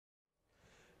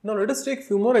Now let us take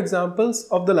few more examples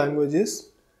of the languages.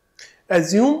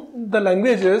 Assume the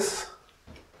languages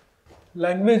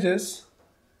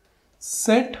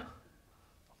set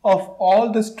of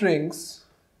all the strings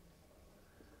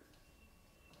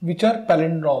which are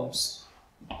palindromes.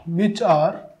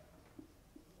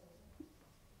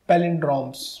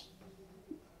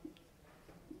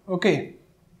 Okay,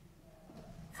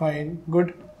 fine,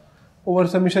 good. Over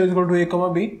summation is equal to a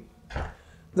comma b.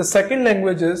 The second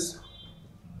language is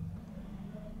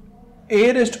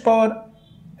a raised to power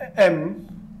m,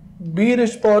 b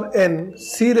raised to power n,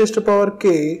 c raised to power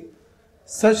k,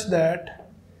 such that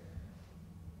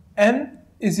n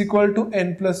is equal to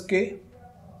n plus k.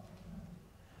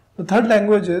 The third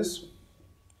language is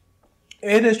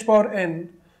a raised to power n,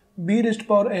 b raised to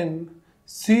power n,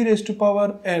 c raised to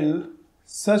power l,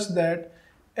 such that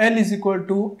l is equal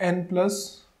to n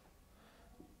plus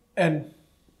n.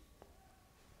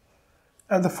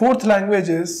 And the fourth language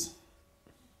is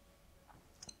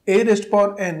a raised to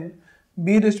power n,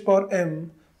 b raised to power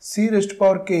m, c raised to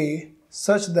power k,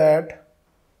 such that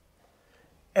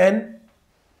n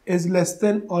is less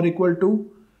than or equal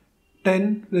to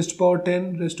 10 raised to power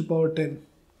 10 raised to power 10.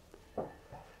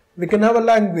 We can have a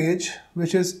language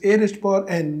which is a raised to power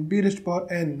n, b raised to power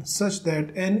n, such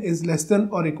that n is less than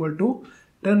or equal to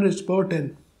 10 raised to power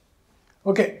 10.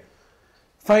 Okay,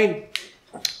 fine.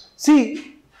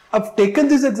 See, I've taken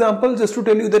this example just to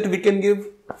tell you that we can give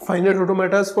finite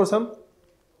automatas for some,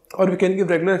 or we can give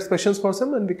regular expressions for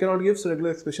some, and we cannot give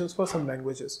regular expressions for some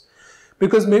languages.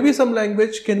 Because maybe some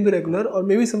language can be regular, or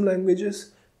maybe some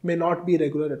languages may not be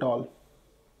regular at all.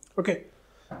 Okay,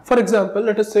 for example,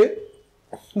 let us say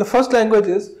the first language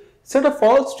is set of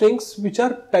all strings which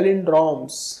are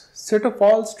palindromes. Set of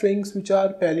all strings which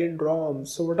are palindromes.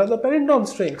 So what are the palindrome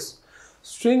strings?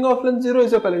 String of length 0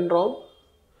 is a palindrome.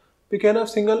 We can have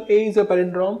single a is a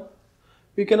palindrome.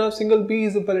 We can have single b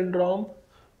is a palindrome.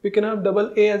 We can have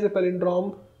double a as a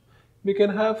palindrome. We can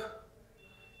have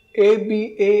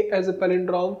a as a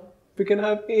palindrome. We can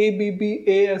have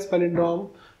a as palindrome.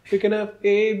 We can have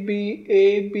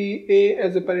a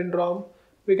as a palindrome.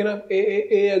 We can have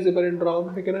a as a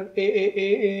palindrome. We can have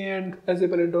a and as a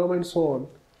palindrome, and so on.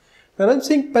 When I'm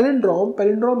saying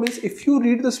palindrome means if you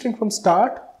read the string from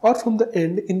start or from the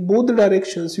end, in both the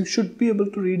directions, you should be able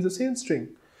to read the same string.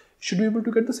 You should be able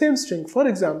to get the same string. For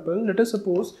example, let us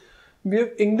suppose we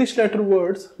have English letter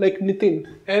words like Nitin,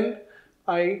 N-I-T-I-N,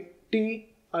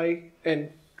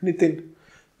 Nitin.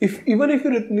 Even if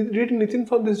you read Nitin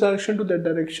from this direction to that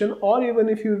direction, or even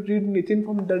if you read Nitin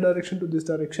from that direction to this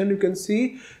direction, you can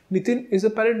see Nitin is a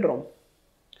palindrome.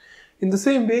 In the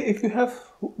same way, if you have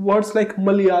words like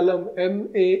Malayalam,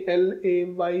 M-A-L-A-Y-A-L-A-M,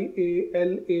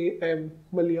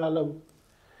 Malayalam.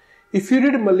 If you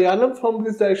read Malayalam from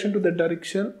this direction to that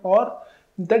direction, or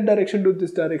that direction to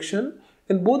this direction,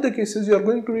 in both the cases you are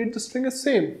going to read the string as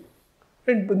same.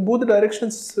 And in both the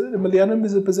directions, Malayalam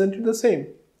is represented the same.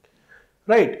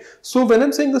 Right. So when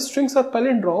I'm saying the strings are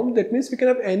palindrome, that means we can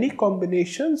have any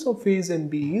combinations of A's and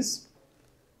B's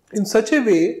in such a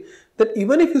way that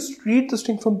even if you read the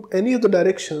string from any of the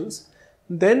directions,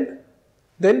 then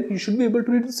you should be able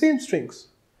to read the same strings.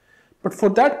 But for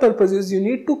that purposes, you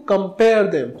need to compare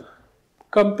them.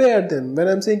 Compare them. When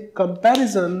I'm saying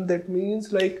comparison, that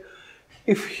means like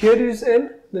if here is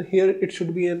n, then here it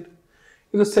should be n.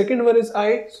 If the second one is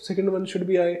I, so second one should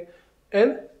be I,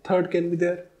 and third can be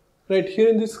there. Right, here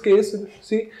in this case,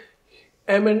 see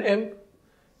M and M,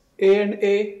 A and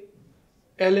A,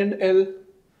 L and L,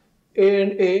 A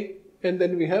and A, and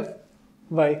then we have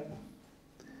Y.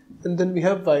 And then we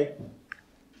have Y.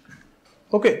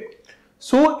 Okay,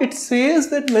 so it says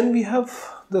that when we have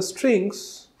the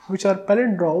strings which are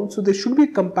palindromes, so there should be a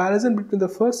comparison between the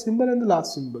first symbol and the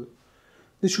last symbol.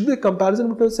 There should be a comparison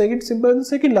between the second symbol and the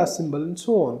second last symbol, and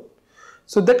so on.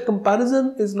 So that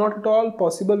comparison is not at all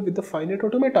possible with the finite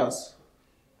automatas,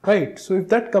 right? So if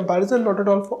that comparison not at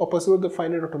all possible with the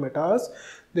finite automatas,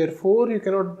 therefore you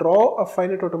cannot draw a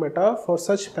finite automata for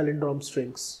such palindrome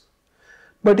strings.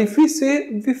 But if we say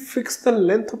we fix the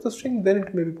length of the string, then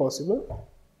it may be possible.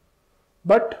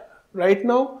 But right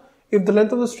now, if the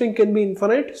length of the string can be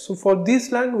infinite, so for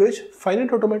this language,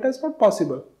 finite automata is not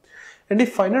possible. And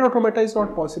if finite automata is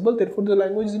not possible, therefore the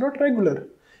language is not regular.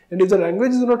 And if the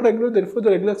language is not regular, therefore the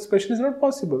regular expression is not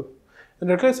possible. And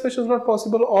regular expression is not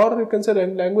possible, or you can say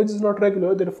language is not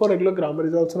regular, therefore regular grammar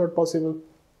is also not possible.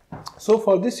 So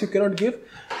for this you cannot give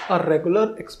a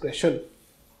regular expression.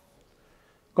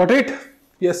 Got it?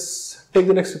 Yes. Take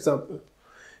the next example.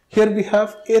 Here we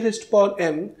have a raised to power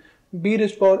m, b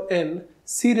raised to power n,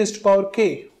 c raised to power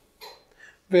k,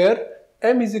 where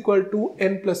m is equal to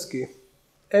n plus k.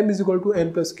 m is equal to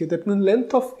n plus k. That means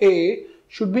length of A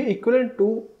should be equivalent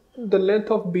to the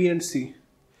length of B and C.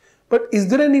 But is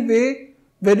there any way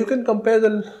where you can compare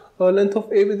the length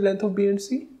of A with length of B and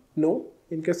C? No.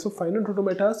 In case of finite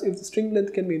automatas, if the string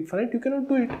length can be infinite, you cannot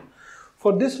do it.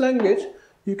 For this language,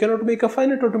 you cannot make a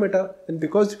finite automata, and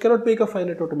because you cannot make a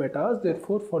finite automata,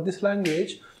 therefore for this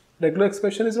language, regular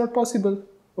expression is not possible.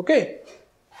 Okay.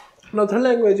 Now third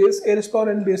language is A raised power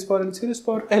n, B raised power n, C raised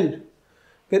power L,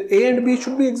 where A and B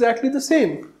should be exactly the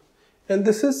same, and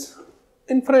this is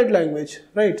infinite language,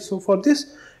 right? So for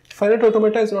this, finite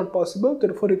automata is not possible,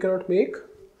 therefore you cannot make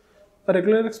a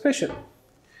regular expression.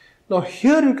 Now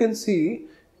here you can see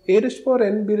A raised power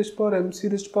n, B raised power m, C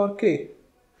raised power k,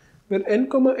 where n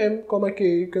comma m comma k,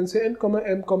 you can say n comma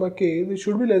m comma k, which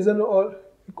should be less than or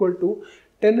equal to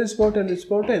 10 raised power 10 raised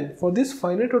power 10. For this,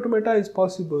 finite automata is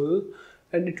possible,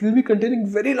 and it will be containing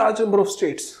very large number of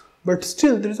states, but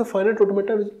still there is a finite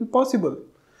automata which will be possible.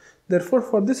 Therefore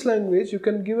for this language you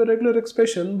can give a regular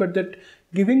expression, but that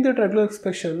giving that regular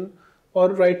expression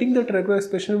or writing that regular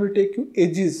expression will take you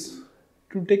ages.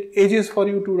 It will take ages for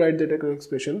you to write that regular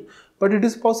expression, but it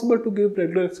is possible to give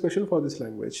regular expression for this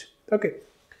language. Okay.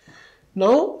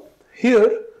 Now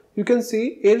here you can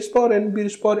see A raised power n, B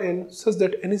raised power n such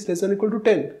that n is less than or equal to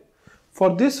 10.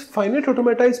 For this, finite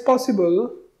automata is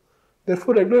possible,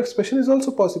 therefore regular expression is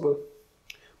also possible.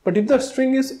 But if the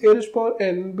string is A raised power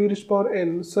n, B raised power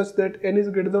n such that n is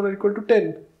greater than or equal to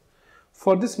 10,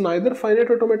 for this neither finite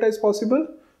automata is possible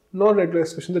nor regular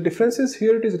expression. The difference is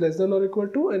here it is less than or equal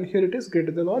to, and here it is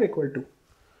greater than or equal to.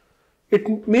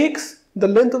 It makes the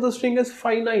length of the string as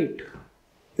finite.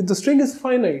 If the string is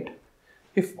finite,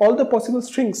 if all the possible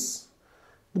strings,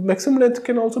 the maximum length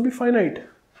can also be finite,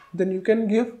 then you can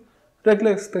give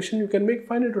regular expression, you can make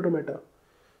finite automata.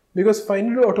 Because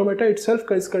finite automata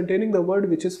itself is containing the word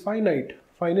which is finite.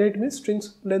 Finite means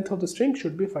strings, length of the string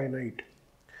should be finite.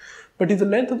 But if the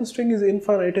length of the string is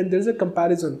infinite and there is a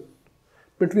comparison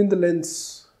between the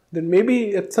lengths, then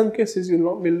maybe at some cases you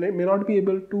may not be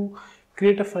able to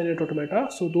create a finite automata.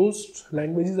 So those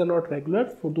languages are not regular.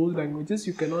 For those languages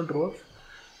you cannot draw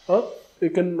you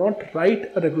cannot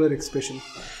write a regular expression.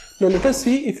 Now let us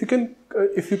see if you can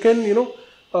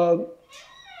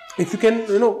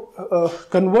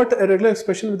convert a regular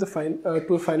expression with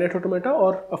to a finite automata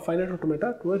or a finite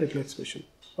automata to a regular expression.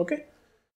 Okay.